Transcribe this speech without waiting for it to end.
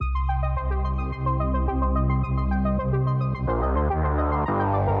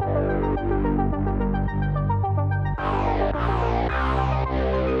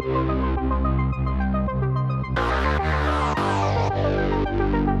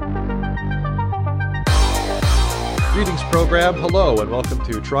Greetings, program. Hello, and welcome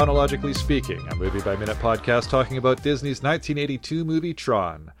to Chronologically Speaking, a movie-by-minute podcast talking about Disney's 1982 movie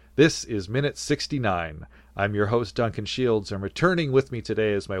Tron. This is Minute 69. I'm your host, Duncan Shields, and returning with me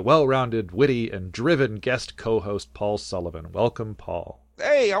today is my well-rounded, witty, and driven guest co-host, Paul Sullivan. Welcome, Paul.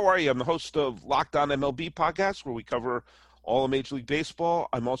 Hey, how are you? I'm the host of Locked On MLB podcast, where we cover all of Major League Baseball.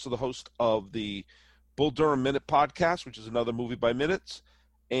 I'm also the host of the Bull Durham Minute podcast, which is another movie by minutes,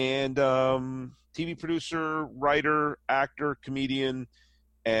 and TV producer, writer, actor, comedian,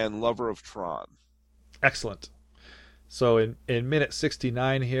 and lover of Tron. Excellent. So in minute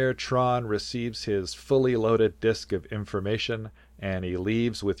 69 here, Tron receives his fully loaded disk of information, and he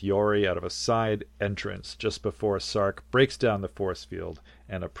leaves with Yori out of a side entrance just before Sark breaks down the force field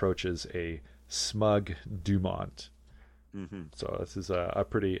and approaches a smug Dumont. Mm-hmm. So this is a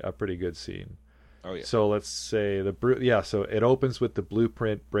pretty good scene. Oh yeah. So let's say so it opens with the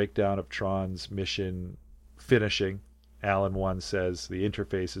blueprint breakdown of Tron's mission finishing. Alan 1 says the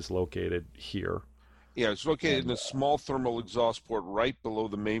interface is located here. Yeah, it's located in a small thermal exhaust port right below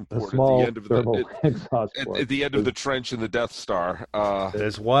the main port at the end of the trench in the Death Star.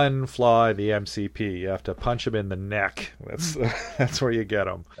 There's one flaw in the MCP. You have to punch him in the neck. That's where you get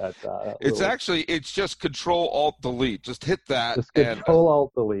him. It's just Control-Alt-Delete. Just hit that. Just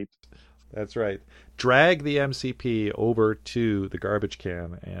Control-Alt-Delete. That's right. Drag the MCP over to the garbage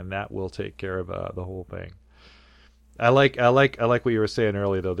can, and that will take care of the whole thing. I like what you were saying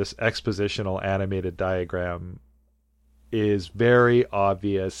earlier, though. This expositional animated diagram is very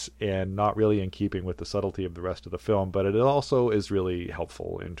obvious and not really in keeping with the subtlety of the rest of the film, but it also is really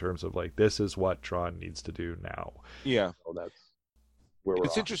helpful in terms of this is what Tron needs to do now. Yeah. So that's where we're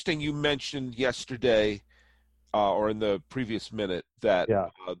It's interesting you mentioned yesterday or in the previous minute that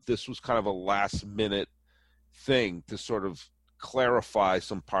this was kind of a last minute thing to sort of clarify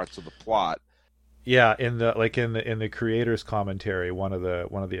some parts of the plot. Yeah, in the creator's commentary, one of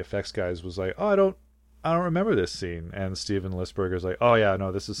the effects guys was like, "Oh, I don't remember this scene," and Steven Lisberger's like, "Oh yeah,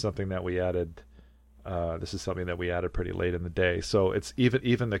 no, this is something that we added. This is something that we added pretty late in the day." So it's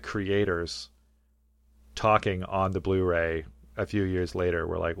even the creators talking on the Blu-ray a few years later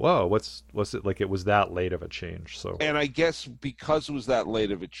were like, "Whoa, what's it like?" It was that late of a change. So, and I guess because it was that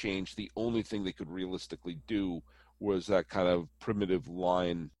late of a change, the only thing they could realistically do was that kind of primitive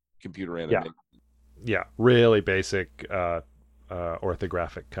line computer animation. Yeah, really basic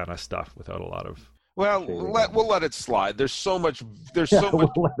orthographic kind of stuff without a lot of. Well, we'll let it slide. There's so much.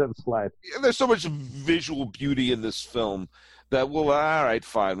 We'll let it slide. There's so much visual beauty in this film that all right,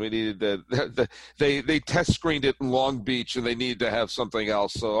 fine. We needed they test screened it in Long Beach, and they needed to have something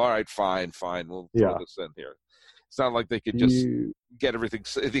else. So all right, fine. We'll throw this in here. It's not like they could just get everything.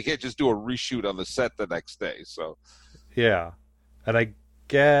 They can't just do a reshoot on the set the next day. So yeah, and I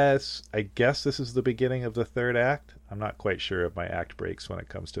guess this is the beginning of the third act. I'm not quite sure of my act breaks when it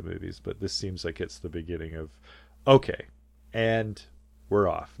comes to movies, but this seems like it's the beginning of okay, and we're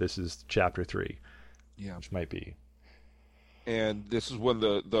off. This is chapter 3, which might be. And this is when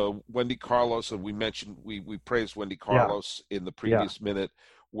the Wendy Carlos, and we mentioned we praised Wendy Carlos in the previous minute,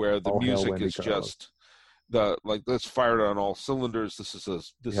 where the music is just let's fire it on all cylinders. This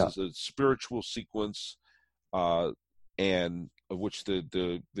is a spiritual sequence, and of which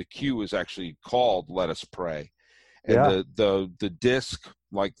the cue is actually called "Let Us Pray," and the disc,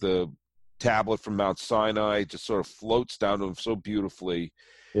 like the tablet from Mount Sinai, just sort of floats down to him so beautifully.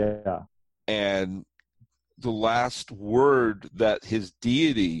 Yeah, and the last word that his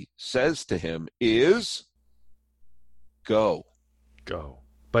deity says to him is "Go."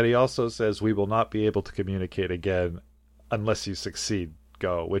 But he also says, "We will not be able to communicate again unless you succeed.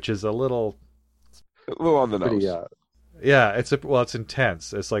 Go," which is a little on the nose. Yeah, it's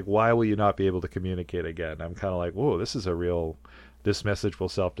intense. It's like, why will you not be able to communicate again? I'm kind of like, whoa, this is this message will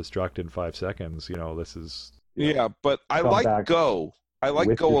self-destruct in 5 seconds. This is... but I like Go. I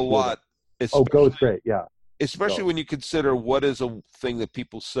like Go a lot. Go's great, yeah. Especially when you consider what is a thing that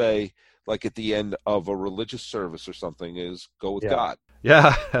people say, like at the end of a religious service or something, is go with God.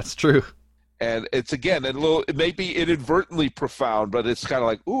 Yeah, that's true. And it's, again, it may be inadvertently profound, but it's kind of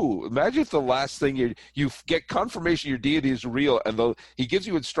like, ooh, imagine if the last thing you get confirmation your deity is real, and he gives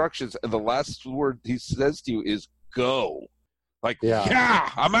you instructions, and the last word he says to you is go. Like,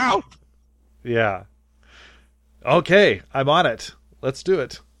 I'm out. Yeah. Okay, I'm on it. Let's do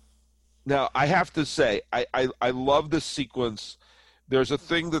it. Now, I have to say, I love this sequence. There's a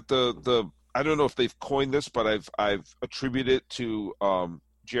thing that I don't know if they've coined this, but I've attributed it to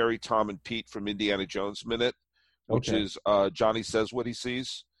Jerry, Tom, and Pete from Indiana Jones Minute, which is Johnny says what he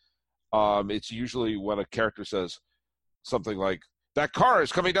sees. It's usually when a character says something like, that car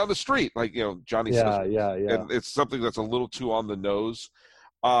is coming down the street, like, Johnny says. Yeah. And it's something that's a little too on the nose.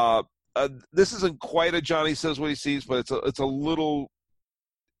 This isn't quite a Johnny says what he sees, but it's a little.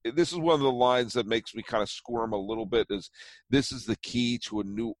 This is one of the lines that makes me kind of squirm a little bit. Is this is the key to a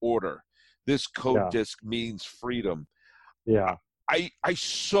new order? This code disc means freedom. Yeah. I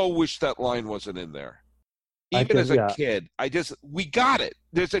so wish that line wasn't in there. Even as a kid, we got it.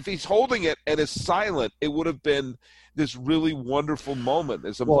 If he's holding it and is silent, it would have been this really wonderful moment.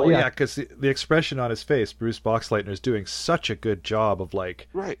 Because the expression on his face, Bruce Boxleitner is doing such a good job of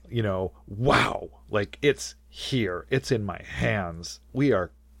wow, like it's here, it's in my hands. We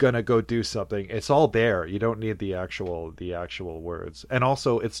are gonna go do something. It's all there. You don't need the actual words. And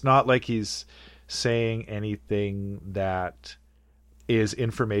also, it's not like he's saying anything that is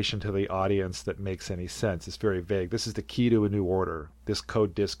information to the audience that makes any sense. It's very vague. This is the key to a new order. This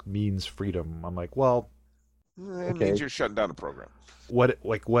code disc means freedom. I'm like, well, it means you're shutting down a program.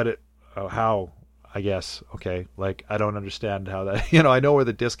 How, I guess, okay. Like, I don't understand how that, I know where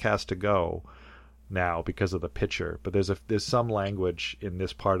the disc has to go now because of the picture, but there's some language in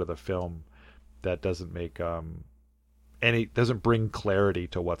this part of the film that doesn't make, doesn't bring clarity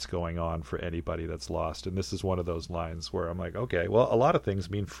to what's going on for anybody that's lost. And this is one of those lines where I'm like, okay, well, a lot of things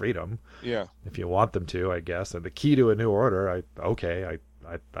mean freedom. Yeah. If you want them to, I guess. And the key to a new order, I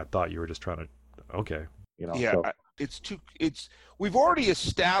thought you were just trying to, okay. We've already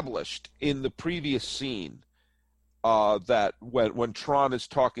established in the previous scene that when Tron is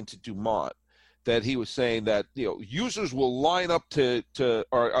talking to Dumont, that he was saying that users will line up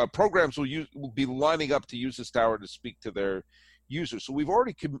or programs will be lining up to use this tower to speak to their users. So we've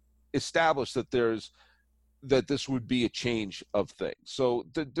already established that this would be a change of things. So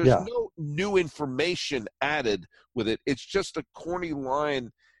there's no new information added with it. It's just a corny line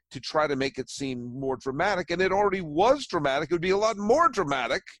to try to make it seem more dramatic, and it already was dramatic. It would be a lot more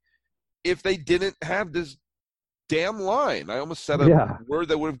dramatic if they didn't have this damn line. I almost said a word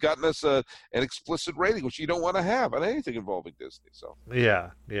that would have gotten us an explicit rating, which you don't want to have on anything involving Disney. So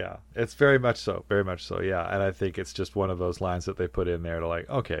yeah, it's very much so. Yeah, and I think it's just one of those lines that they put in there to like,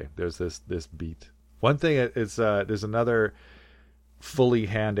 okay, there's this beat. One thing is there's another fully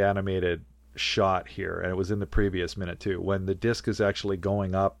hand animated shot here, and it was in the previous minute too, when the disc is actually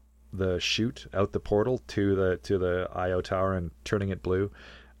going up the chute out the portal to the IO tower and turning it blue.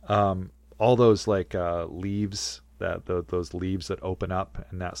 All those leaves, those leaves that open up,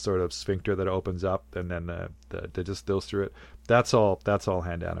 and that sort of sphincter that opens up, and then the disc goes through it. That's all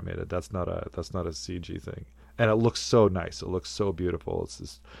hand animated. That's not a CG thing, and it looks so nice. It looks so beautiful. It's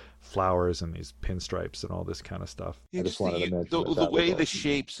this flowers and these pinstripes and all this kind of stuff. I just wanted to mention the way the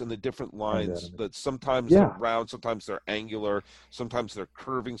shapes and the different lines, that sometimes they're round, sometimes they're angular, sometimes they're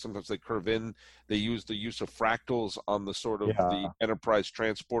curving, sometimes they curve in. They use the use of fractals on the sort of the Enterprise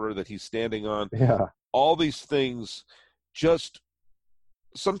transporter that he's standing on. Yeah. All these things just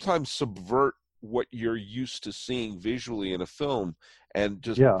sometimes subvert what you're used to seeing visually in a film and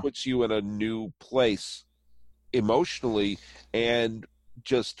just puts you in a new place emotionally, and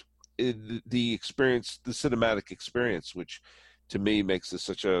just the experience, the cinematic experience, which to me makes this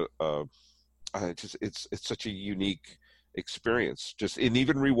such it's such a unique experience. Just in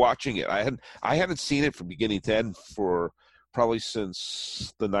even rewatching it, I hadn't seen it from beginning to end for probably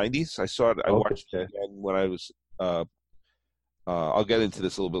since the 90s. I saw it. I watched it again when I was. I'll get into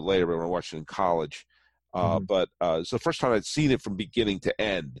this a little bit later, but when I watched it in college. But it's the first time I'd seen it from beginning to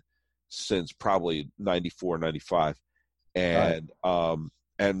end since probably 94, 95. And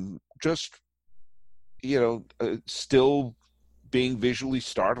and just still being visually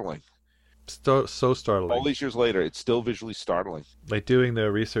startling. So startling. All these years later, it's still visually startling. Like doing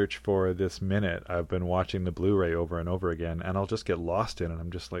the research for this minute, I've been watching the Blu-ray over and over again, and I'll just get lost in it.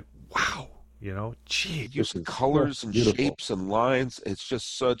 I'm just like, wow, gee, use colors and shapes and lines. It's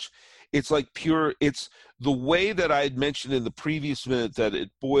just it's like pure. It's the way that I had mentioned in the previous minute that it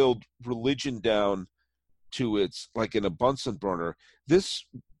boiled religion down to its, like in a Bunsen burner. This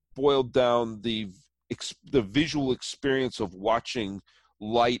boiled down the visual experience of watching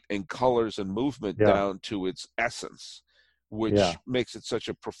light and colors and movement down to its essence, which makes it such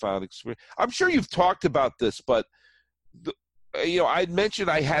a profound experience. I'm sure you've talked about this, but I'd mentioned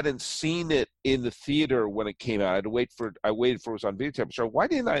I hadn't seen it in the theater when it came out. I waited for it was on videotape. So why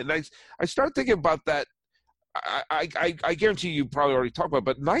didn't I? And I started thinking about that. I guarantee you probably already talked about it,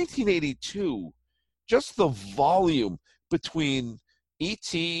 but 1982, just the volume between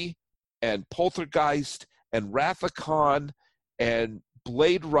E.T. and Poltergeist and Wrath of Khan and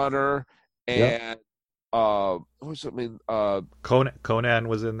Blade Runner and what was it? I mean, Conan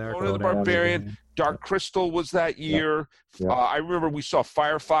was in there. Conan the Barbarian. Dark Crystal was that year. Yeah. I remember we saw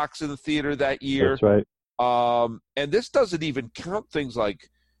Firefox in the theater that year. That's right. And this doesn't even count things like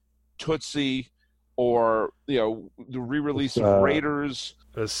Tootsie or the re-release of Raiders.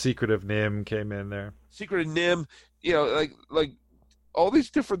 The Secret of Nim came in there. Secret of Nim, like all these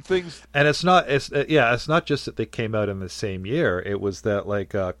different things. And it's not just that they came out in the same year. It was that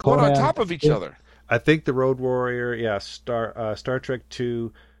like one on top of each other. I think the Road Warrior, Star Trek II,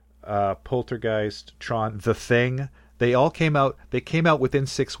 Poltergeist, Tron, The Thing. They all came out. They came out within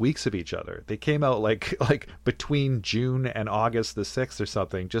 6 weeks of each other. They came out like between June and August the 6th or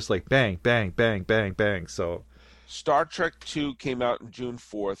something. Just like bang, bang, bang, bang, bang. So, Star Trek II came out on June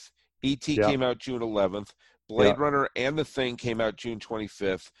 4th. E.T. came out June 11th. Blade Runner and The Thing came out June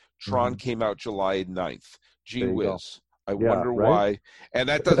 25th. Tron came out July 9th. Gee whiz. I wonder why. And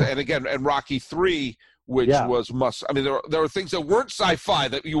that doesn't. And again, and Rocky 3. Which was must. I mean, there were things that weren't sci-fi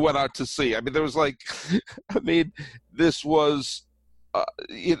that you went out to see. I mean, there was this was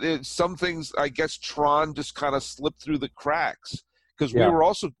some things. I guess Tron just kind of slipped through the cracks because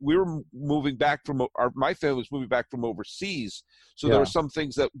we were moving back from my family was moving back from overseas, so there were some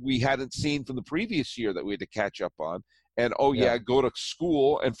things that we hadn't seen from the previous year that we had to catch up on. And go to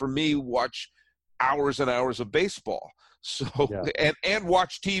school, and for me, watch hours and hours of baseball. So and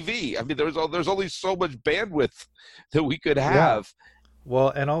watch TV. I mean, there's only so much bandwidth that we could have. Well,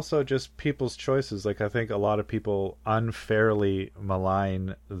 and also just people's choices. Like I think a lot of people unfairly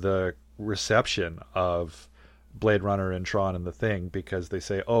malign the reception of Blade Runner and Tron and The Thing because they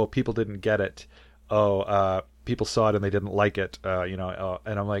say, "Oh, people didn't get it. Oh, people saw it and they didn't like it." And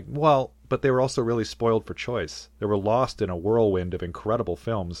I'm like, well, but they were also really spoiled for choice. They were lost in a whirlwind of incredible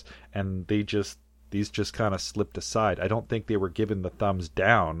films, and these just kind of slipped aside. I don't think they were given the thumbs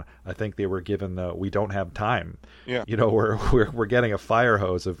down. I think they were given the we don't have time. Yeah. We're getting a fire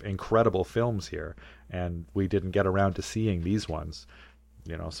hose of incredible films here, and we didn't get around to seeing these ones.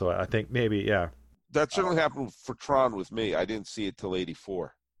 So I think maybe that certainly happened for Tron with me. I didn't see it till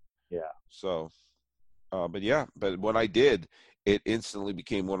 '84. Yeah. So, but when I did, it instantly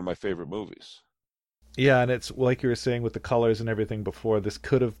became one of my favorite movies. Yeah, and it's like you were saying with the colors and everything before. This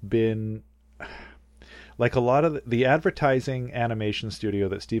could have been. Like a lot of the advertising animation studio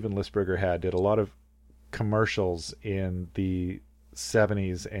that Steven Lisberger had did a lot of commercials in the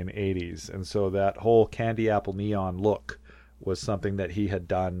 70s and 80s. And so that whole candy apple neon look was something that he had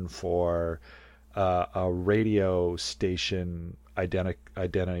done for a radio station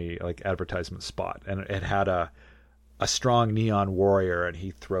identity like advertisement spot. And it had a strong neon warrior, and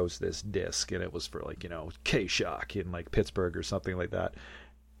he throws this disc, and it was for K-Shock in like Pittsburgh or something like that.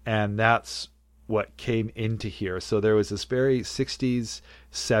 And that's what came into here. So there was this very 60s,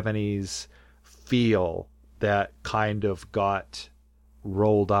 70s feel that kind of got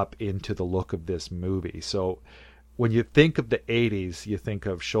rolled up into the look of this movie. So when you think of the 80s, you think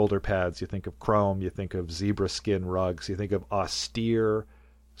of shoulder pads, you think of chrome, you think of zebra skin rugs, you think of austere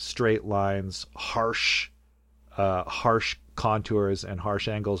straight lines, harsh contours and harsh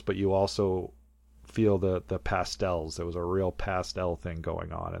angles, but you also feel the pastels. There was a real pastel thing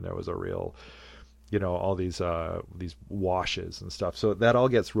going on, and there was a real all these washes and stuff. So that all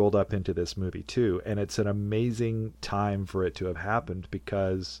gets rolled up into this movie too, and it's an amazing time for it to have happened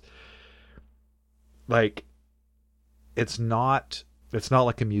because it's not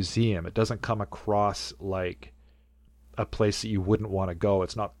like a museum. It doesn't come across like a place that you wouldn't want to go.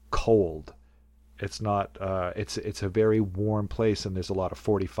 It's not cold. It's not it's a very warm place, and there's a lot of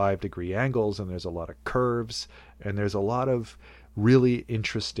 45-degree angles, and there's a lot of curves, and there's a lot of really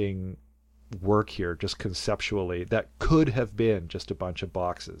interesting work here just conceptually that could have been just a bunch of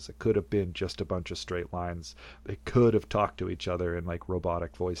boxes. It could have been just a bunch of straight lines. They could have talked to each other in like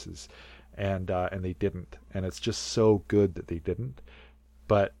robotic voices, and they didn't. And it's just so good that they didn't.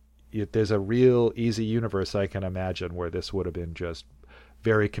 But there's a real easy universe I can imagine where this would have been just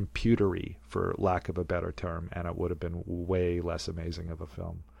very computery, for lack of a better term, and it would have been way less amazing of a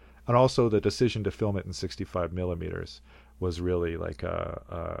film. And also the decision to film it in 65 millimeters was really like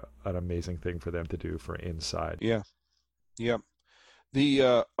an amazing thing for them to do for Inside. Yeah.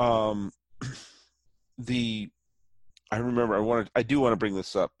 I remember I do want to bring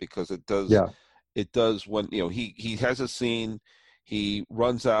this up because it does. Yeah. It does when he has a scene, he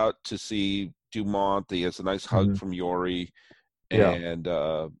runs out to see Dumont. He has a nice hug from Yori, and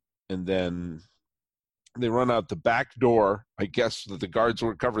then they run out the back door. I guess that the guards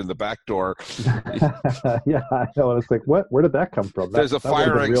were covering the back door. Yeah, I know. It's like, what? Where did that come from? There's a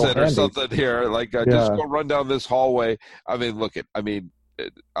fire exit or something here. Just go run down this hallway. I mean,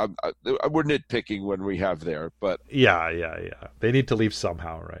 we're nitpicking when we have there, but yeah. They need to leave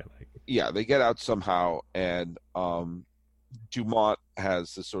somehow, right? Like, yeah, they get out somehow, and Dumont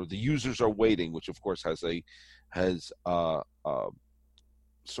has this sort of the users are waiting, which of course has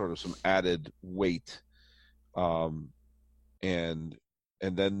sort of some added weight, and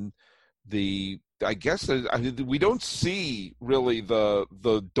then I guess we don't see really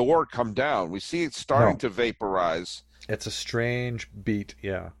the door come down. We see it starting to vaporize. It's a strange beat,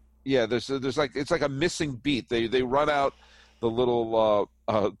 yeah. Yeah, there's like it's like a missing beat. They run out the little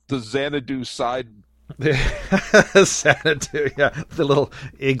the Xanadu side. Xanadu, yeah, the little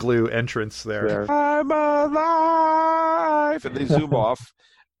igloo entrance there. I'm alive, and they zoom off.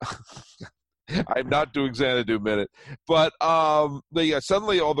 I'm not doing Xanadu minute, but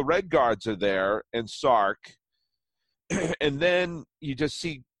suddenly all the Red Guards are there and Sark, and then you just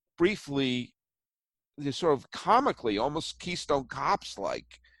see briefly, this sort of comically, almost Keystone Cops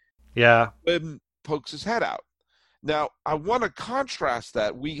like, Flynn pokes his head out. Now I want to contrast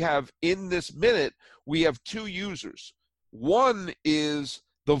that. We have in this minute we have two users. One is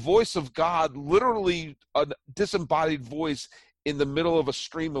the voice of God, literally a disembodied voice in the middle of a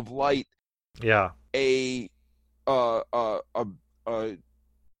stream of light. Yeah. A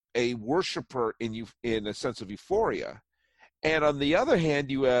worshiper in a sense of euphoria, and on the other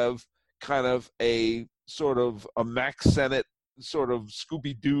hand, you have kind of a sort of a Max Sennett sort of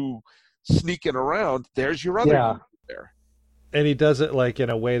Scooby-Doo sneaking around. There's your other user there. And he does it like in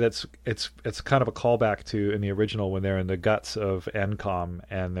a way it's kind of a callback to in the original when they're in the guts of NCOM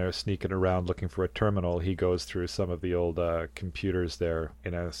and they're sneaking around looking for a terminal. He goes through some of the old computers there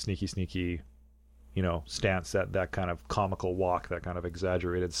in a sneaky, stance, that kind of comical walk, that kind of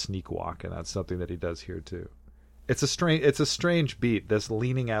exaggerated sneak walk, and that's something that he does here too. It's a strange beat. This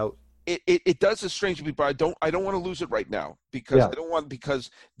leaning out. It does a strange beat, but I don't want to lose it right now because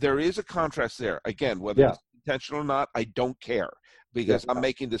because there is a contrast there. Again, whether it's intentional or not, I don't care because I'm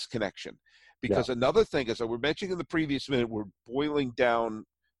making this connection. Because another thing is that we're mentioning in the previous minute, we're boiling down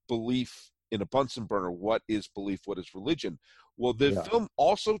belief in a Bunsen burner. What is belief? What is religion? Well, the film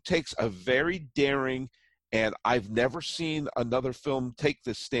also takes a very daring, and I've never seen another film take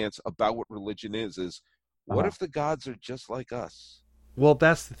this stance about what religion is what if the gods are just like us? Well,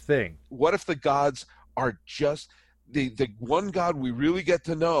 that's the thing. What if the gods are just the one God we really get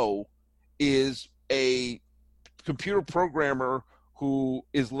to know is a computer programmer who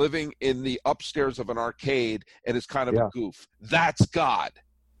is living in the upstairs of an arcade and is kind of a goof. That's God.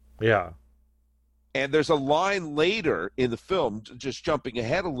 Yeah. And there's a line later in the film, just jumping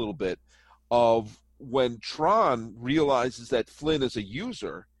ahead a little bit, of when Tron realizes that Flynn is a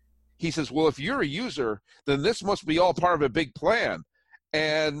user. He says, well, if you're a user, then this must be all part of a big plan.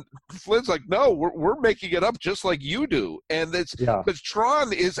 And Flynn's like, no, we're making it up just like you do. And it's because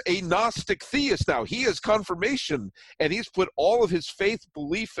Tron is a Gnostic theist now. He has confirmation, and he's put all of his faith,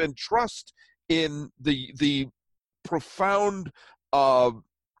 belief, and trust in the profound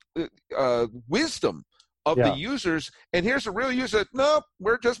wisdom of the users. And here's a real user. Nope,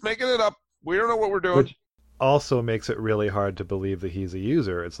 we're just making it up. We don't know what we're doing. Which also makes it really hard to believe that he's a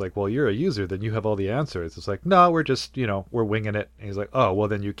user. It's like, well, you're a user, then you have all the answers. It's like, no, we're just, we're winging it. And he's like, oh, well,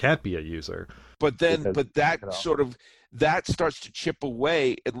 then you can't be a user. But then, that starts to chip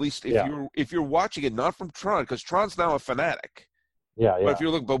away. At least if you're watching it not from Tron, because Tron's now a fanatic. Yeah. But if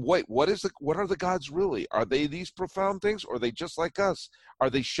you're looking, but wait, what are the gods really? Are they these profound things, or are they just like us? Are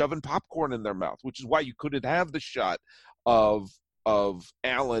they shoving popcorn in their mouth? Which is why you couldn't have the shot of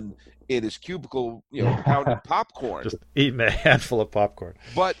Alan in his cubicle, pounding popcorn, just eating a handful of popcorn.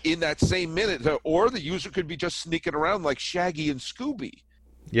 But in that same minute, or the user could be just sneaking around like Shaggy and Scooby.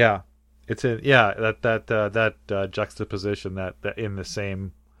 Yeah, it's that juxtaposition that in the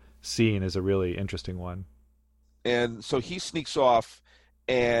same scene is a really interesting one. And so he sneaks off,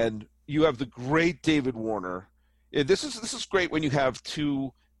 and you have the great David Warner. This is great when you have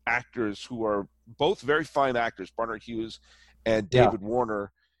two actors who are both very fine actors, Barnard Hughes and David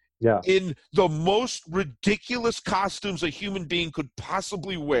Warner, in the most ridiculous costumes a human being could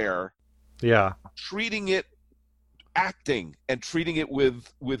possibly wear. Yeah. Acting and treating it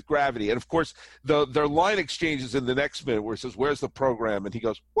with gravity. And of course, their line exchanges in the next minute where it says, "Where's the program?" And he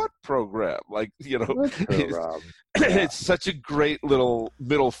goes, "What program?" Like, it's such a great little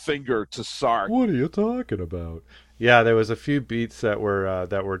middle finger to Sark. What are you talking about? Yeah, there was a few beats that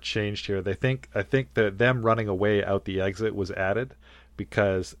were changed here. I think that them running away out the exit was added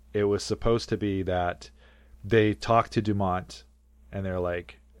because it was supposed to be that they talked to Dumont and they're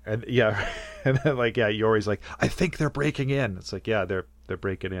like, and then Yori's like, I think they're breaking in. It's like, yeah, they're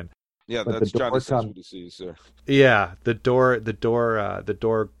breaking in. Yeah, but that's the Johnny door says what he sees there. Yeah, the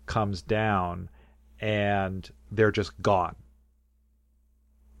door comes down, and they're just gone.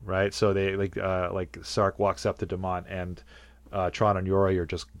 Right, so they like Sark walks up to Dumont, and Tron and Yori are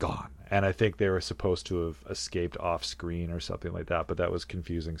just gone. And I think they were supposed to have escaped off screen or something like that, but that was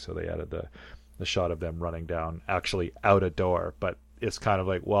confusing. So they added the shot of them running down, actually out a door. But it's kind of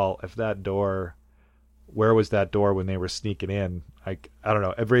like, well, if that door, where was that door when they were sneaking in? I don't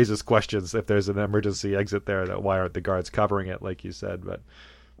know. It raises questions if there's an emergency exit there. That why aren't the guards covering it, like you said? But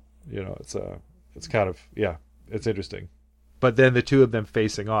it's kind of, yeah, it's interesting. But then the two of them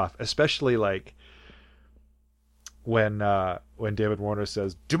facing off, especially like when David Warner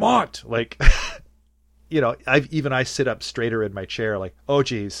says Dumont, like I sit up straighter in my chair, like, oh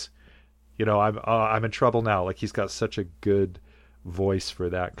geez, I'm in trouble now. Like, he's got such a good voice for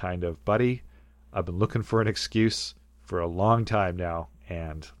that kind of, buddy, I've been looking for an excuse for a long time now,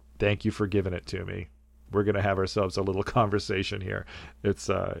 and thank you for giving it to me. We're gonna have ourselves a little conversation here. It's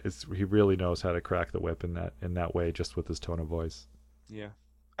he really knows how to crack the whip in that way, just with his tone of voice. Yeah,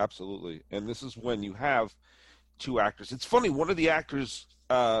 absolutely. And this is when you have two actors. It's funny. One of the actors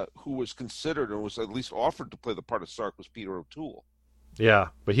who was considered or was at least offered to play the part of Sark was Peter O'Toole. Yeah,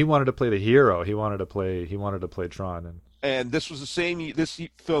 but he wanted to play the hero. He wanted to play Tron, and this was the same. This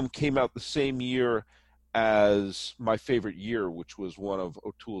film came out the same year as My Favorite Year, which was one of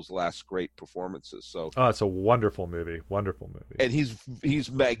O'Toole's last great performances. So, it's a wonderful movie, and he's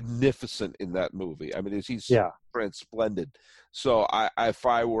magnificent in that movie. I mean, he's splendid. So, if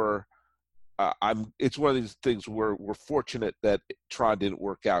I were, it's one of these things where we're fortunate that Tron didn't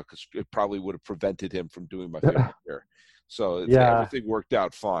work out, because it probably would have prevented him from doing My Favorite Year. So everything worked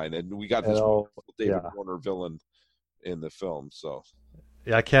out fine, and we got this wonderful David Warner villain in the film. So,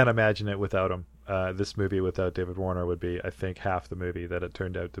 yeah, I can't imagine it without him. This movie without David Warner would be, I think, half the movie that it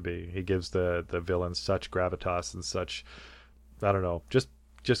turned out to be. He gives the villain such gravitas and such, I don't know,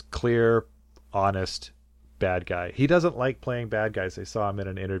 just clear, honest bad guy. He doesn't like playing bad guys. I saw him in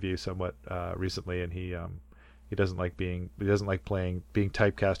an interview somewhat recently, and he doesn't like being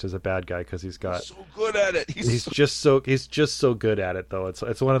typecast as a bad guy, because he's so good at it. He's just so good at it, though.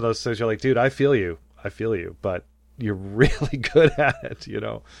 It's one of those things you're like, dude, I feel you, but you're really good at it,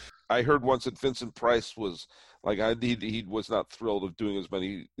 I heard once that Vincent Price was like, he was not thrilled of doing as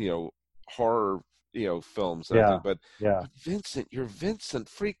many, horror, films. But Vincent, you're Vincent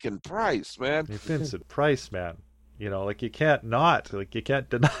freaking Price, man. You're Vincent Price, man. Like, you can't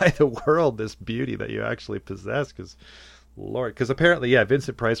deny the world this beauty that you actually possess, because apparently,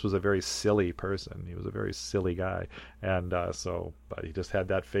 Vincent Price was a very silly person. He was a very silly guy, and but he just had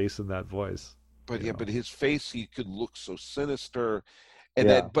that face and that voice. But but his face, he could look so sinister.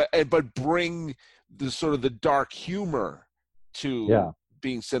 And but bring the sort of the dark humor to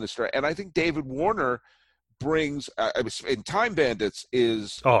being sinister. And I think David Warner brings in Time Bandits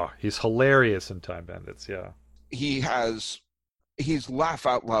he's hilarious in Time Bandits. Yeah, he's laugh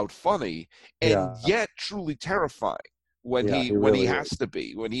out loud funny, and yet truly terrifying when he has to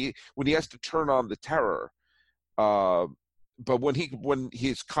be, when he has to turn on the terror. But when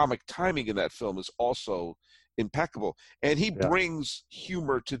his comic timing in that film is also impeccable, and he brings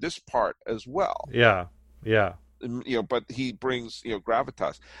humor to this part as well. But he brings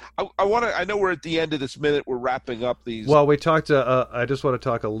gravitas. I know we're at the end of this minute. We're wrapping up these. Well, we talked. I just want to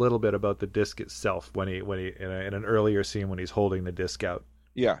talk a little bit about the disc itself. When he in an earlier scene when he's holding the disc out.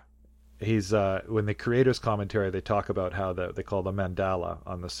 Yeah. He's when the creator's commentary, they talk about how they call the mandala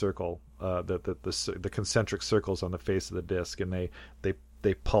on the circle, the concentric circles on the face of the disc, and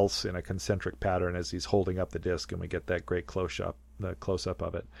they pulse in a concentric pattern as he's holding up the disc, and we get that great close up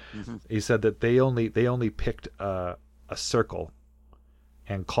of it. Mm-hmm. He said that they only picked a circle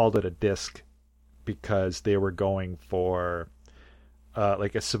and called it a disc because they were going for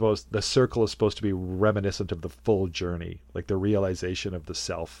the circle is supposed to be reminiscent of the full journey, like the realization of the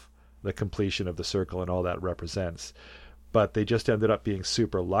self, the completion of the circle, and all that represents. But they just ended up being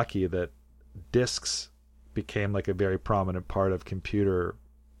super lucky that discs became like a very prominent part of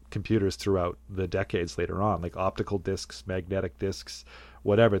computers throughout the decades later on, like optical discs, magnetic discs,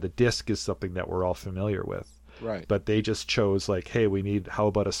 whatever. The disc is something that we're all familiar with. Right. But they just chose like, hey, how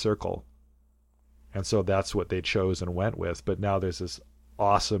about a circle? And so that's what they chose and went with. But now there's this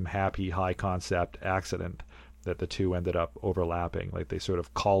awesome, happy, high concept accident that the two ended up overlapping. Like, they sort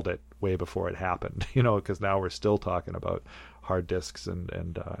of called it way before it happened, because now we're still talking about hard disks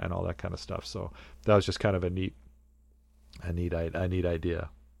and all that kind of stuff. So that was just kind of a neat idea.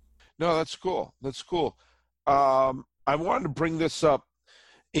 No, that's cool. I wanted to bring this up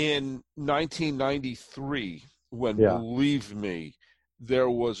in 1993 when, believe me,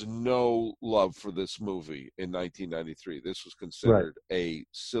 there was no love for this movie in 1993. This was considered a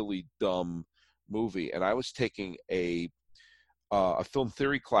silly, dumb movie, and I was taking a film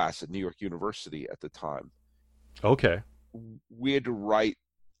theory class at New York University at the time. Okay. We had to write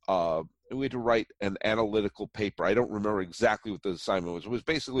an analytical paper. I don't remember exactly what the assignment was. It was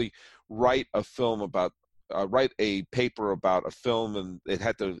basically write a paper about a film, and it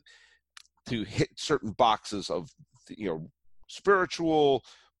had to hit certain boxes of, spiritual,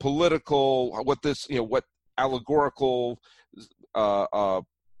 political, what allegorical,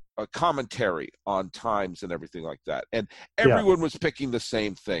 a commentary on times and everything like that. And everyone was picking the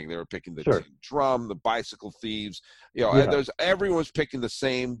same thing. They were picking the Tin Drum, the Bicycle Thieves, and everyone was picking the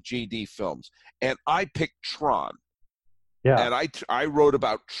same GD films. And I picked Tron. Yeah. And I wrote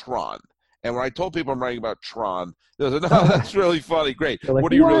about Tron. And when I told people I'm writing about Tron, they said, "No, that's really funny. Great. Like,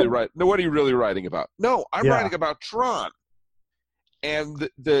 what are you really writing? No, what are you really writing about?" No, I'm writing about Tron. And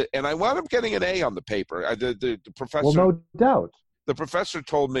and I wound up getting an A on the paper. The professor. Well, no doubt. The professor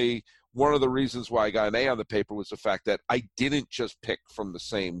told me one of the reasons why I got an A on the paper was the fact that I didn't just pick from the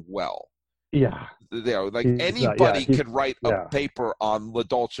same well. Yeah. Anybody could write a paper on La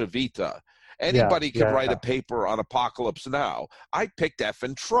Dolce Vita. Anybody could write a paper on Apocalypse Now. I picked F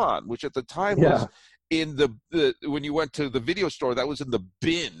and Tron, which at the time was in the when you went to the video store, that was in the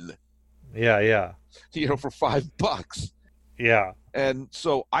bin. Yeah. For $5. Yeah. And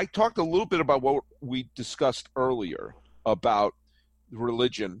so I talked a little bit about what we discussed earlier about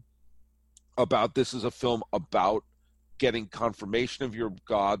religion, about this is a film about getting confirmation of your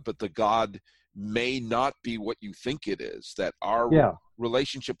God, but the God may not be what you think it is, that our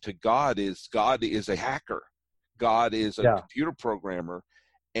relationship to God is a hacker. God is a computer programmer.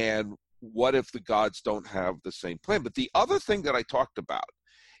 And what if the gods don't have the same plan? But the other thing that I talked about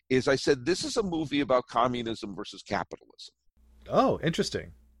is I said, this is a movie about communism versus capitalism. Oh,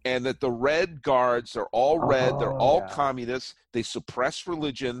 interesting. And that the red guards are all red. They're all communists. They suppress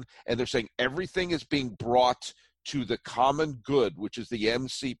religion. And they're saying everything is being brought to the common good, which is the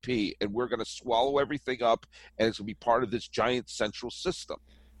MCP. And we're going to swallow everything up. And it's going to be part of this giant central system.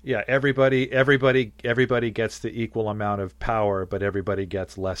 Yeah, everybody gets the equal amount of power, but everybody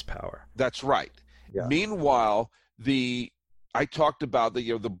gets less power. That's right. Yeah. Meanwhile, I talked about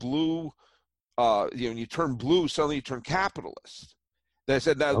the blue, when you turn blue, suddenly you turn capitalist. I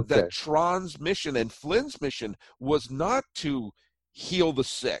said that Tron's mission and Flynn's mission was not to heal the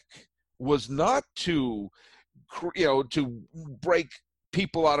sick, was not to break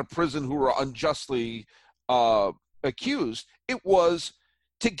people out of prison who were unjustly accused. It was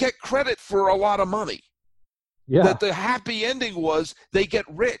to get credit for a lot of money. Yeah. That the happy ending was they get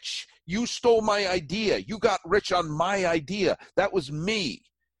rich. You stole my idea. You got rich on my idea. That was me.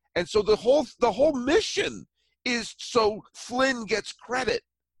 And so the whole mission is so Flynn gets credit.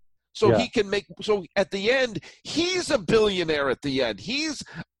 So he can so at the end, he's a billionaire at the end. He's,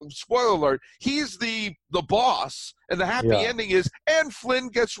 spoiler alert, he's the boss. And the happy ending is, and Flynn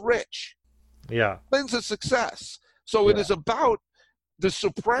gets rich. Yeah. Flynn's a success. So it is about the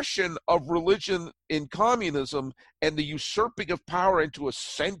suppression of religion in communism and the usurping of power into a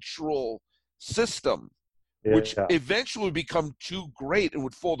central system, which eventually would become too great and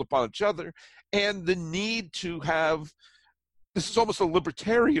would fold upon each other. And the need to have, this is almost a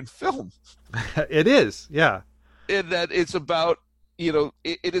libertarian film. It is, yeah. In that it's about, it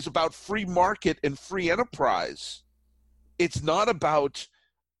is about free market and free enterprise. It's not about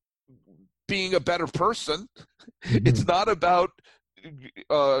being a better person. Mm-hmm. It's not about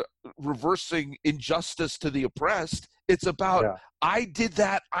reversing injustice to the oppressed. It's about, I did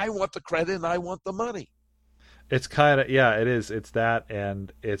that, I want the credit, and I want the money. It's kind of, it is. It's that,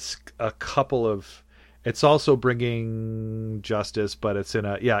 and it's a couple of, it's also bringing justice, but it's in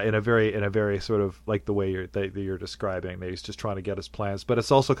a very sort of like the way you're describing. That he's just trying to get his plans, but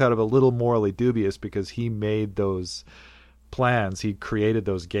it's also kind of a little morally dubious because he made those plans. He created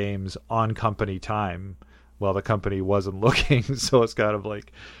those games on company time while the company wasn't looking. So it's kind of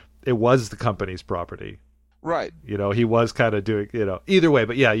like it was the company's property. Right. He was kind of doing, either way,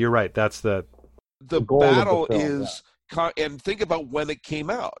 but yeah, you're right. That's the battle is, and think about when it came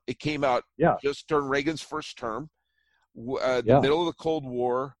out. It came out just during Reagan's first term, the middle of the Cold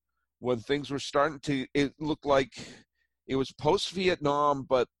War, when things were starting to, it looked like it was post-Vietnam,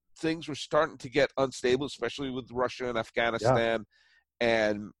 but things were starting to get unstable, especially with Russia and Afghanistan.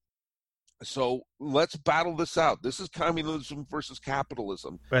 And so let's battle this out. This is communism versus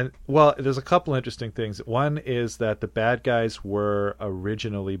capitalism. And well, there's a couple interesting things. One is that the bad guys were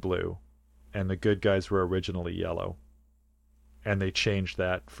originally blue and the good guys were originally yellow. And they changed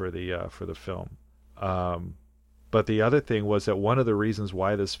that for the film. But the other thing was that one of the reasons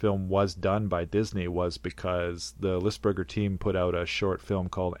why this film was done by Disney was because the Lisberger team put out a short film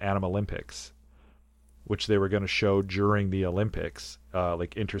called Animalympics, which they were going to show during the Olympics,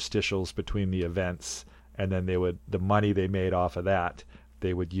 like interstitials between the events, and then the money they made off of that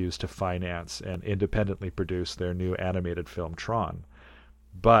they would use to finance and independently produce their new animated film Tron.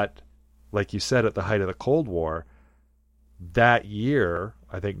 But like you said, at the height of the Cold War, that year,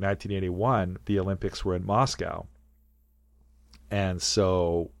 I think 1981, the Olympics were in Moscow. And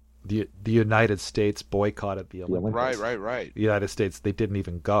so the United States boycotted the Olympics. Right. The United States, they didn't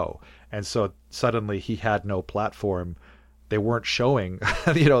even go. And so suddenly he had no platform. They weren't showing,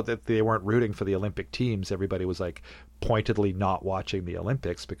 that they weren't rooting for the Olympic teams. Everybody was like pointedly not watching the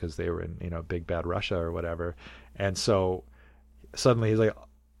Olympics because they were in, big bad Russia or whatever. And so suddenly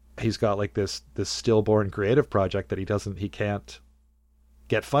he's got like this stillborn creative project that he can't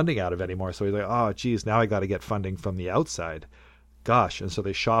get funding out of anymore. So he's like, oh geez, now I got to get funding from the outside. Gosh. And so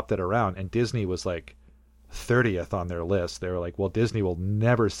they shopped it around, and Disney was like 30th on their list. They were like, well, Disney will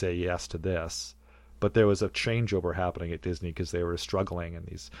never say yes to this. But there was a changeover happening at Disney because they were struggling, and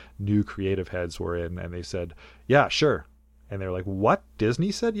these new creative heads were in, and they said, yeah, sure. And they were like, what?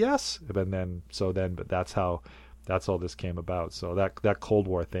 Disney said yes? But that's how this came about. So that Cold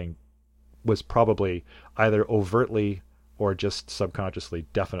War thing was probably either overtly or just subconsciously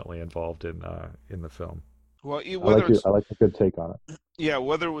definitely involved in the film. Well, I like a good take on it. Yeah,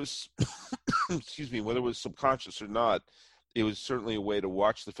 whether it was whether it was subconscious or not, it was certainly a way to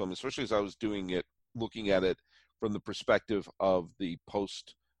watch the film, especially as I was looking at it from the perspective of the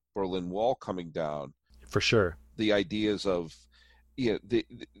post-Berlin Wall coming down. For sure. The ideas of, there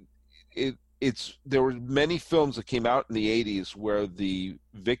were many films that came out in the 80s where the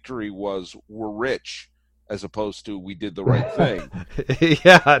victory was, we're rich, as opposed to we did the right thing.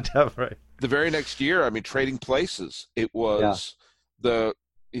 Yeah, definitely. The very next year, Trading Places, it was the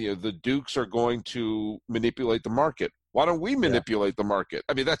Dukes are going to manipulate the market. Why don't we manipulate the market?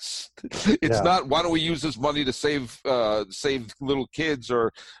 It's not, why don't we use this money to save little kids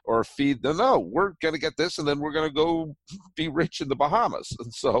or feed them? No, we're going to get this, and then we're going to go be rich in the Bahamas.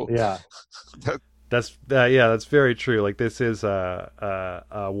 And so that's very true. Like, this is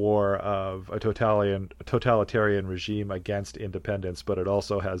a war of a totalitarian regime against independence, but it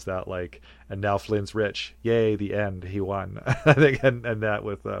also has that, like, and now Flynn's rich. Yay, the end. He won. I think, and that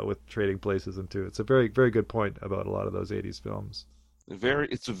with Trading Places and two. It's a very, very good point about a lot of those 80s films. And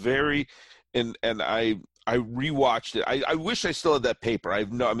I rewatched it. I wish I still had that paper.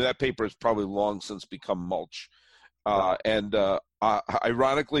 That paper has probably long since become mulch.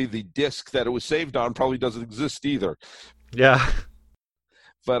 Ironically, the disc that it was saved on probably doesn't exist either. Yeah.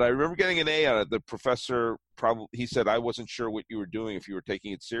 But I remember getting an A on it. The professor he said, I wasn't sure what you were doing, if you were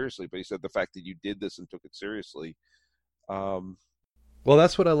taking it seriously, but he said the fact that you did this and took it seriously. Well,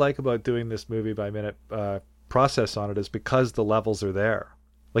 that's what I like about doing this movie by minute process on it, is because the levels are there.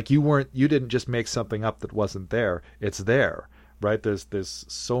 Like, you didn't just make something up that wasn't there. It's there. Right, there's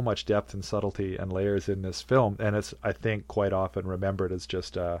so much depth and subtlety and layers in this film, and it's, I think, quite often remembered as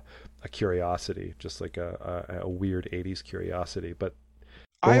just a curiosity, just like a weird 80s curiosity. But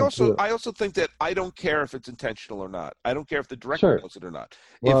I also think that I don't care if it's intentional or not. I don't care if the director knows it or not.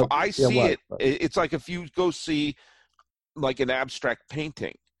 Well, if I see it's like if you go see like an abstract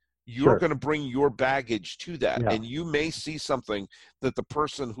painting, you're going to bring your baggage to that, and you may see something that the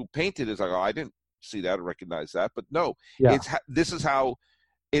person who painted is like, oh, I didn't see that or recognize that, but no, this is how.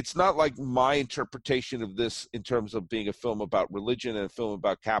 It's not like my interpretation of this in terms of being a film about religion and a film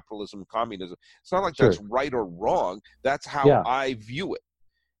about capitalism and communism. It's not like that's right or wrong. That's how I view it,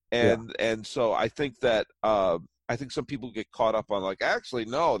 and so I think that I think some people get caught up on like, actually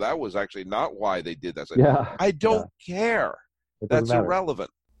no, that was actually not why they did that. I don't care. That's irrelevant.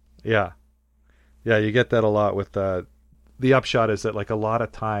 Yeah, you get that a lot with the upshot is that, like, a lot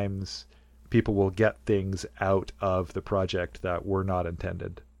of times people will get things out of the project that were not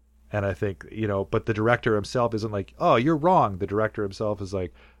intended. And I think, but the director himself isn't like, oh, you're wrong. The director himself is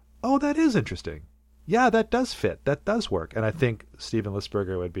like, oh, that is interesting. Yeah, that does fit. That does work. And I think Steven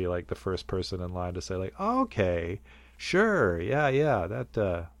Lisberger would be like the first person in line to say, like, okay, sure. Yeah,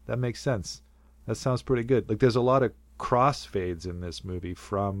 that makes sense. That sounds pretty good. Like, there's a lot of crossfades in this movie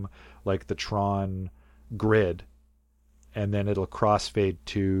from, like, the Tron grid, and then it'll crossfade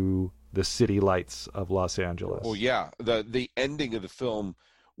to the city lights of Los Angeles. Well, yeah, the ending of the film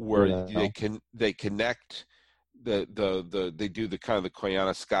where they connect they do the kind of the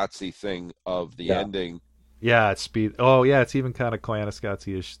Koyaanisqatsi thing of the ending. Yeah, it's speed. Oh, yeah, it's even kind of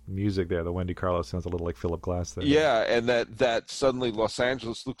Koyaanisqatsi-ish music there. The Wendy Carlos sounds a little like Philip Glass there. Yeah, and that suddenly Los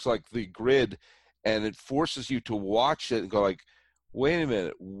Angeles looks like the grid, and it forces you to watch it and go like, wait a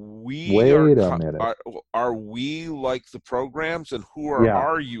minute, are we like the programs, and who are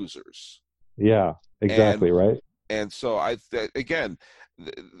our users? Yeah, exactly, right. And so again,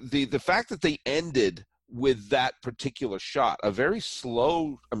 the fact that they ended with that particular shot, a very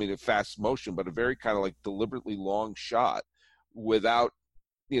slow, a fast motion, but a very kind of like deliberately long shot, without,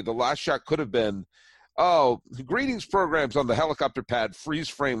 the last shot could have been, oh, greetings programs on the helicopter pad, freeze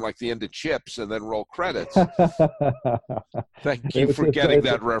frame like the end of Chips, and then roll credits. Thank you for getting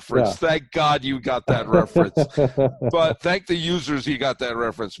that reference. Yeah. Thank God you got that reference. But thank the users you got that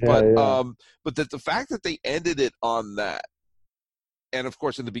reference. But the fact that they ended it on that, and of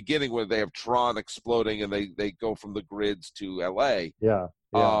course in the beginning where they have Tron exploding and they go from the grids to LA. Yeah.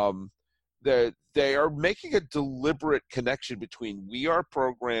 They are making a deliberate connection between we are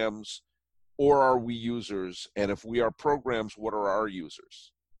programs or are we users, and if we are programs, what are our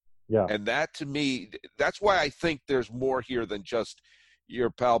users? Yeah. And that, to me, that's why I think there's more here than just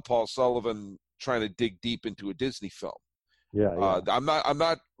your pal Paul Sullivan trying to dig deep into a Disney film. Yeah. I'm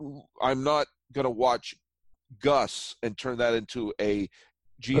not going to watch Gus and turn that into a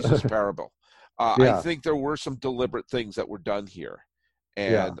Jesus parable. I think there were some deliberate things that were done here.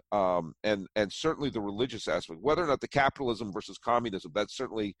 And certainly the religious aspect, whether or not the capitalism versus communism,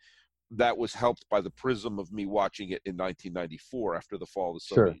 that was helped by the prism of me watching it in 1994 after the fall of the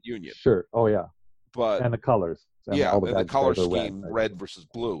Soviet Union. Sure. Oh yeah. And the colors. And the color scheme, red versus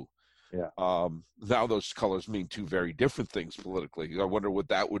blue. Yeah. Now those colors mean two very different things politically. I wonder what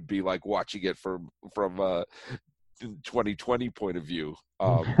that would be like watching it from 2020 point of view.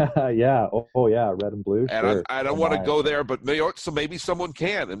 Yeah. Oh yeah, red and blue. And sure. I don't want to go there, but maybe someone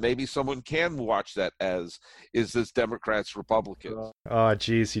can, and maybe someone can watch that as, is this Democrats, Republicans? Oh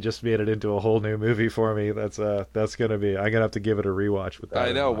geez, you just made it into a whole new movie for me. That's gonna be. I'm gonna have to give it a rewatch with that.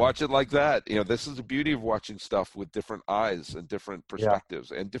 I know. Watch it like that. This is the beauty of watching stuff with different eyes and different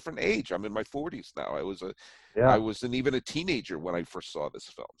perspectives and different age. I'm in my 40s now. I wasn't even a teenager when I first saw this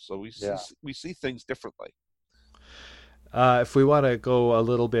film, so we see things differently. If we want to go a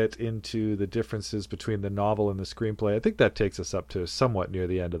little bit into the differences between the novel and the screenplay, I think that takes us up to somewhat near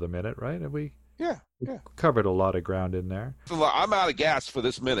the end of the minute, right? Have we covered a lot of ground in there? I'm out of gas for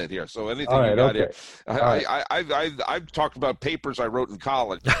this minute here, so anything you got here. I've talked about papers I wrote in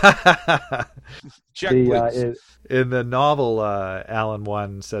college. Check, please. In the novel, Alan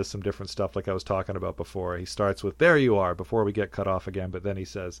 1 says some different stuff like I was talking about before. He starts with, there you are, before we get cut off again, but then he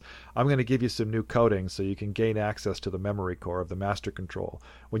says, I'm going to give you some new coding so you can gain access to the memory core of the master control.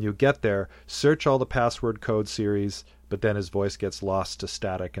 When you get there, search all the password code series, but then his voice gets lost to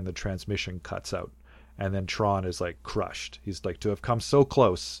static and the transmission cuts out. And then Tron is like crushed. He's like, to have come so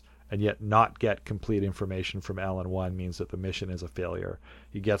close and yet not get complete information from Alan 1 means that the mission is a failure.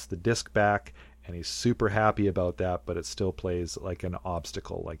 He gets the disc back and he's super happy about that, but it still plays like an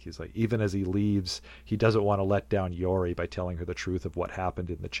obstacle. Like he's like, even as he leaves, he doesn't want to let down Yori by telling her the truth of what happened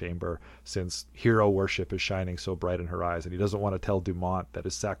in the chamber, since hero worship is shining so bright in her eyes, and he doesn't want to tell Dumont that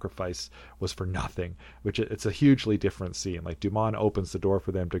his sacrifice was for nothing, which it's a hugely different scene. Like Dumont opens the door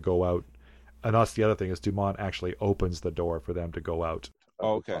for them to go out, and that's the other thing, is Dumont actually opens the door for them to go out.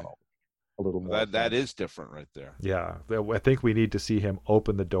 Okay. A little more. That is different right there. Yeah, I think we need to see him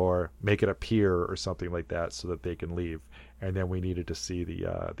open the door, make it appear or something like that, so that they can leave. And then we needed to see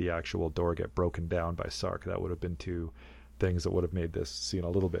the actual door get broken down by Sark. That would have been two things that would have made this scene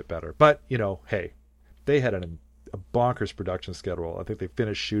a little bit better. But hey, they had a bonkers production schedule. I think they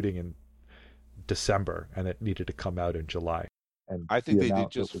finished shooting in December, and it needed to come out in July. And I think they did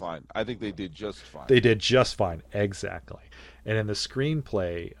just fine. They did just fine, exactly. And in the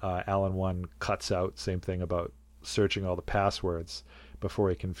screenplay, Alan 1 cuts out, same thing about searching all the passwords before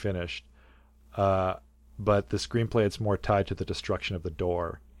he can finish. But the screenplay, it's more tied to the destruction of the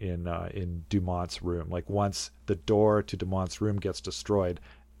door in Dumont's room. Like once the door to Dumont's room gets destroyed,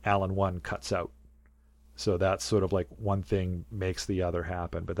 Alan 1 cuts out. So that's sort of like one thing makes the other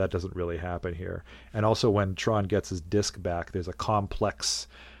happen, but that doesn't really happen here. And also when Tron gets his disc back, there's a complex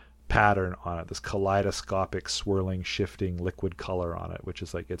pattern on it, this kaleidoscopic swirling shifting liquid color on it, which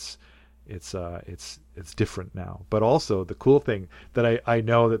is like it's different now. But also the cool thing that I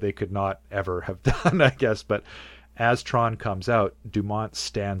know that they could not ever have done, I guess, but as Tron comes out, Dumont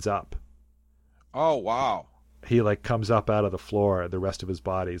stands up. Oh wow. He like comes up out of the floor, the rest of his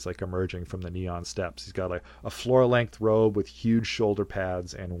body's like emerging from the neon steps. He's got like a floor length robe with huge shoulder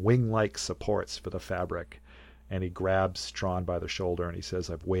pads and wing like supports for the fabric. And he grabs Tron by the shoulder and he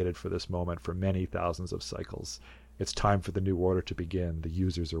says, I've waited for this moment for many thousands of cycles. It's time for the new order to begin. The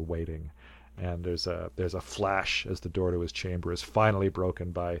users are waiting. And there's a flash as the door to his chamber is finally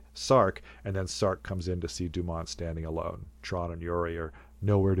broken by Sark, and then Sark comes in to see Dumont standing alone. Tron and Yori are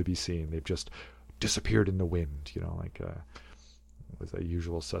nowhere to be seen. They've just disappeared in the wind, like with the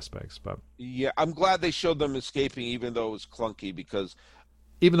usual suspects. But yeah, I'm glad they showed them escaping, even though it was clunky. Because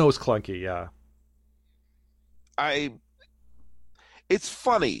even though it was clunky, yeah, it's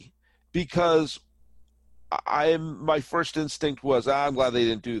funny because my first instinct was I'm glad they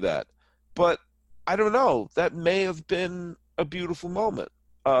didn't do that. But I don't know. That may have been a beautiful moment.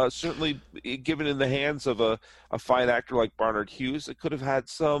 Certainly, given in the hands of a fine actor like Barnard Hughes, it could have had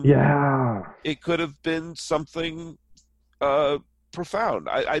some. Yeah. It could have been something profound.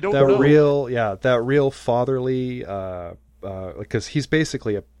 I don't know. That real fatherly. Because he's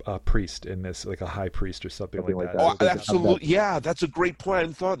basically a priest in this, like a high priest or something like that. Oh, absolutely. Yeah, that's a great point.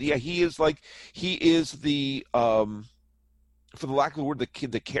 I thought. Yeah, he is the for the lack of a word, the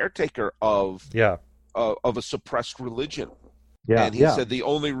caretaker of a suppressed religion. Yeah, and he said the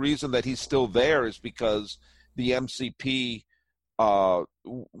only reason that he's still there is because the MCP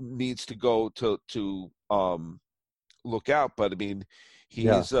needs to go to look out. But I mean,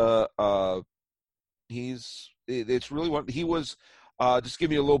 it's really what he was. Just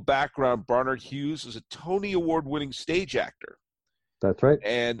give you a little background. Barnard Hughes is a Tony Award-winning stage actor. That's right,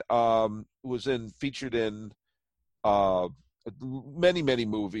 and was featured in many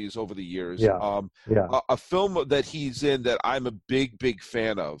movies over the years. A film that he's in that I'm a big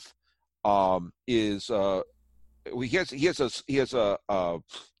fan of is he has a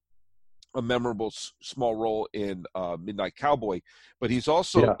memorable small role in Midnight Cowboy, but he's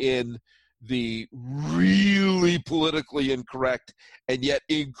also in the really politically incorrect and yet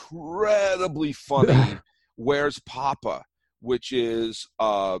incredibly funny Where's Papa, which is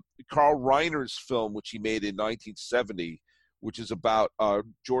Carl Reiner's film, which he made in 1970, which is about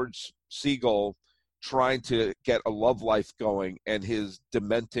George Segal trying to get a love life going, and his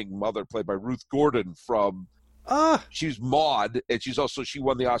dementing mother, played by Ruth Gordon from she's Maude, and she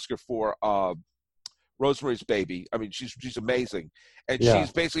won the Oscar for Rosemary's Baby. I mean, she's amazing, and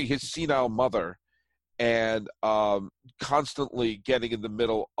she's basically his senile mother, and constantly getting in the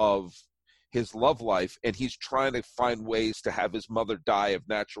middle of his love life, and he's trying to find ways to have his mother die of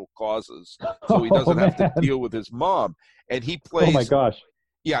natural causes so he doesn't have to deal with his mom. And he plays. Oh my gosh!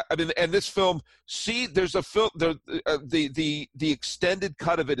 Yeah, I mean, and this film. There's a film. The extended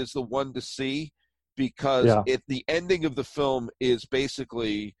cut of it is the one to see, because the ending of the film is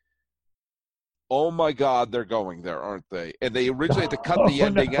basically, oh my God, they're going there, aren't they? And they originally had to cut the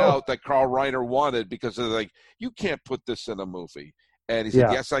ending out that Carl Reiner wanted, because they're like, you can't put this in a movie. And he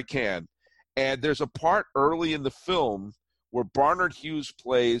said, yes, I can. And there's a part early in the film where Barnard Hughes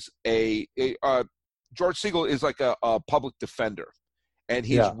plays George Segal is like a public defender, and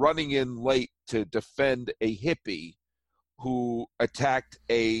he's running in late to defend a hippie who attacked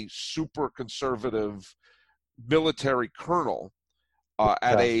a super conservative military colonel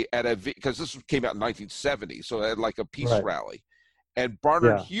because this came out in 1970, so at like a peace rally, and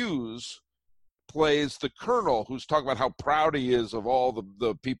Barnard Hughes plays the colonel who's talking about how proud he is of all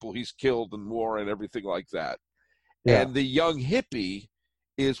the people he's killed in war and everything like that. And the young hippie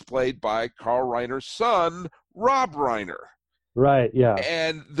is played by Carl Reiner's son, Rob Reiner. Right, yeah.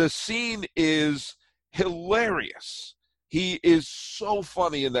 And the scene is hilarious. He is so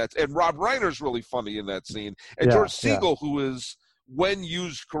funny in that. And Rob Reiner's really funny in that scene. And George Segal, who is, when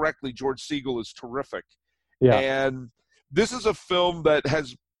used correctly, George Segal is terrific. Yeah. And this is a film that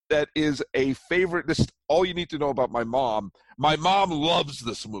is a favorite. This all you need to know about my mom. My mom loves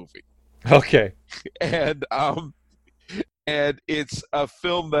this movie. Okay. And it's a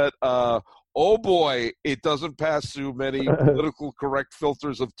film that oh boy, it doesn't pass through many political correct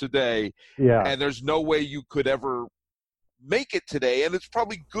filters of today. Yeah. And there's no way you could ever make it today, and it's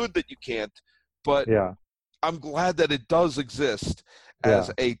probably good that you can't, but I'm glad that it does exist as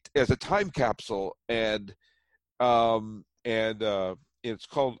a time capsule. And it's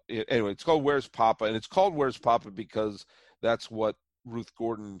called Where's Papa? And it's called Where's Papa because that's what Ruth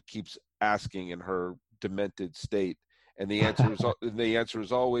Gordon keeps asking in her demented state. And the answer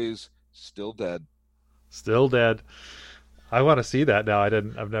is always still dead. Still dead. I want to see that now.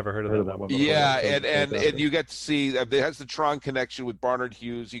 I've never heard of that one before. Yeah, and you get to see it has the Tron connection with Barnard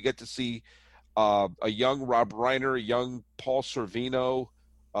Hughes. You get to see a young Rob Reiner, a young Paul Sorvino,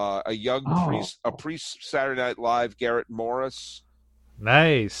 a young priest Saturday Night Live, Garrett Morris.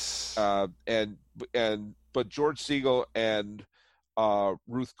 Nice. But George Segal and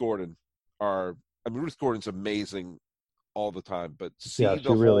Ruth Gordon Ruth Gordon's amazing all the time, but see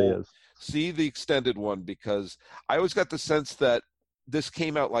the extended one, because I always got the sense that this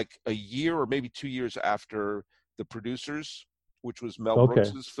came out like a year or maybe 2 years after The Producers, which was Mel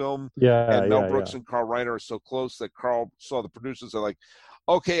Brooks's film. And Mel Brooks and Carl Reiner are so close that Carl saw The Producers and like,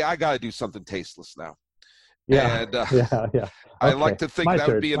 okay, I got to do something tasteless now. Yeah, and Okay. I like to think that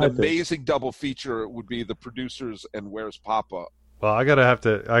would be an amazing double feature. It would be The Producers and Where's Papa. Well, I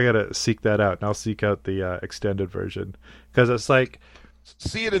gotta seek that out, and I'll seek out the extended version, because it's like,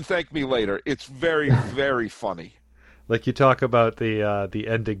 see it and thank me later. It's very, very funny. Like you talk about the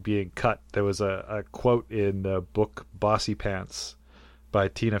ending being cut. There was a quote in the book Bossy Pants by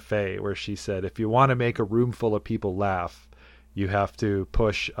Tina Fey where she said, "If you want to make a room full of people laugh, you have to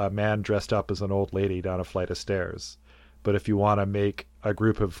push a man dressed up as an old lady down a flight of stairs. But if you want to make a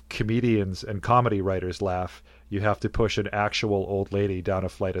group of comedians and comedy writers laugh, you have to push an actual old lady down a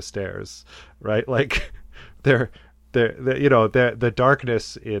flight of stairs." Right? Like the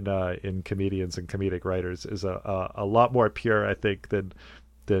darkness in comedians and comedic writers is a lot more pure, I think, than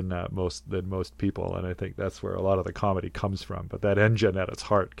most people, and I think that's where a lot of the comedy comes from. But that engine at its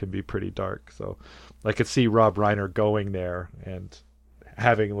heart can be pretty dark. So I could see Rob Reiner going there and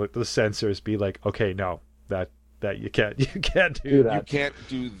having the censors be like, okay, no, that you can't do that. You can't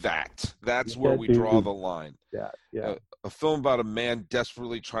do that. That's where we draw the line. Yeah. A film about a man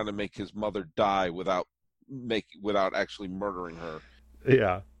desperately trying to make his mother die without actually murdering her.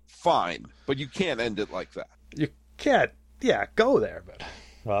 Yeah. Fine, but you can't end it like that. You can't. Yeah, go there, but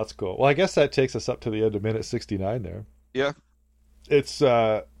well, that's cool. Well, I guess that takes us up to the end of minute 69 there. Yeah. It's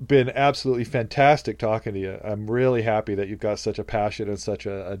been absolutely fantastic talking to you. I'm really happy that you've got such a passion and such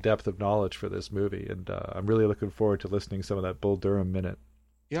a depth of knowledge for this movie, and I'm really looking forward to listening to some of that Bull Durham minute.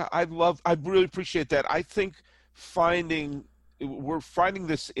 Yeah, I really appreciate that. I think we're finding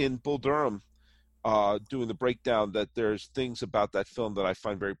this in Bull Durham, doing the breakdown, that there's things about that film that I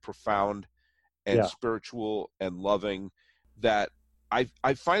find very profound and spiritual and loving, that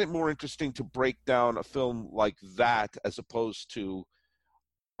I find it more interesting to break down a film like that as opposed to,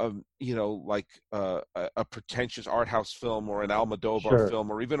 a pretentious art house film or an Almodovar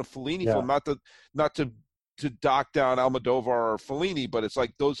film or even a Fellini film. Not to dock down Almodovar or Fellini, but it's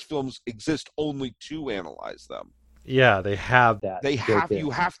like those films exist only to analyze them. Yeah, they have that. You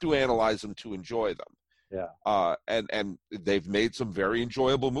have to analyze them to enjoy them. Yeah. And they've made some very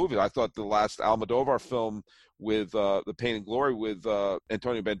enjoyable movies. I thought the last Almodovar film with The Pain and Glory with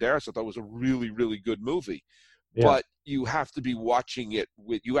Antonio Banderas, I thought was a really, really good movie. Yeah. But you have to be watching it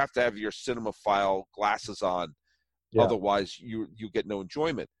you have to have your cinemaphile glasses on. Yeah. Otherwise you get no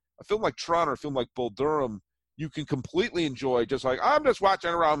enjoyment. A film like Tron or a film like Bull Durham, you can completely enjoy, just like, I'm just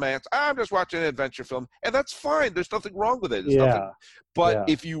watching a romance, I'm just watching an adventure film, and that's fine. There's nothing wrong with it.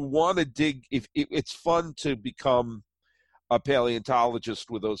 If you want to dig, if it's fun to become a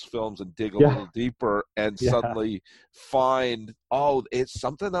paleontologist with those films and dig a little deeper and suddenly find, it's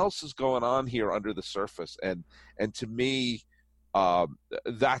something else is going on here under the surface. And to me,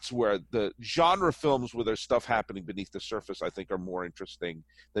 that's where the genre films where there's stuff happening beneath the surface, I think, are more interesting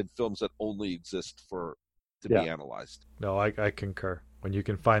than films that only exist to be analyzed. No, I concur. When you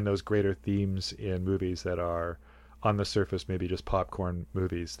can find those greater themes in movies that are on the surface maybe just popcorn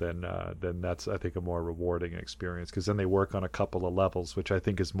movies, then that's, I think, a more rewarding experience, because then they work on a couple of levels, which I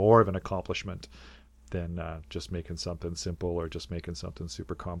think is more of an accomplishment than just making something simple or just making something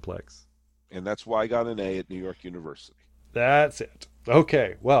super complex. And that's why I got an A at New York University. That's it.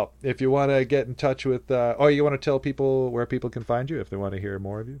 Okay. Well, if you want to get in touch with, you want to tell people where people can find you if they want to hear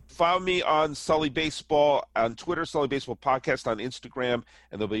more of you? Follow me on Sully Baseball on Twitter, Sully Baseball Podcast on Instagram,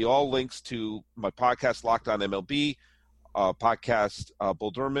 and there'll be all links to my podcast, Locked On MLB, podcast,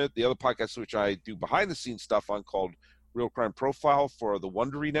 Bull Durham, the other podcast which I do behind the scenes stuff on called Real Crime Profile for the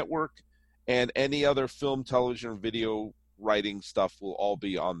Wondery Network, and any other film, television, or video writing stuff will all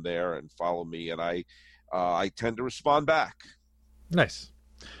be on there. And follow me, and I tend to respond back. Nice.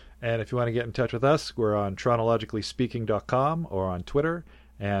 And if you want to get in touch with us, we're on chronologicallyspeaking.com or on Twitter.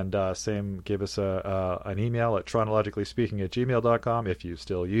 And same, give us an email at chronologicallyspeaking@gmail.com if you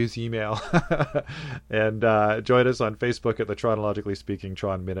still use email. And join us on Facebook at the Chronologically Speaking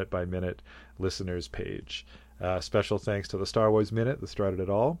Tron Minute by Minute listeners page. Special thanks to the Star Wars Minute that started it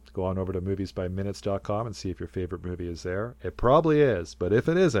all. Go on over to moviesbyminutes.com and see if your favorite movie is there. It probably is, but if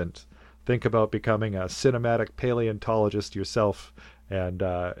it isn't, think about becoming a cinematic paleontologist yourself and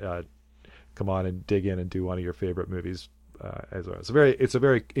come on and dig in and do one of your favorite movies as well. It's a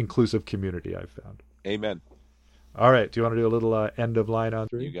very inclusive community, I've found. Amen. All right. Do you want to do a little end of line on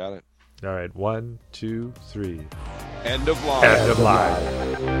 3? You got it. All right. 1, 2, 3. End of line. End of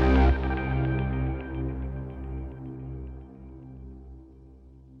line.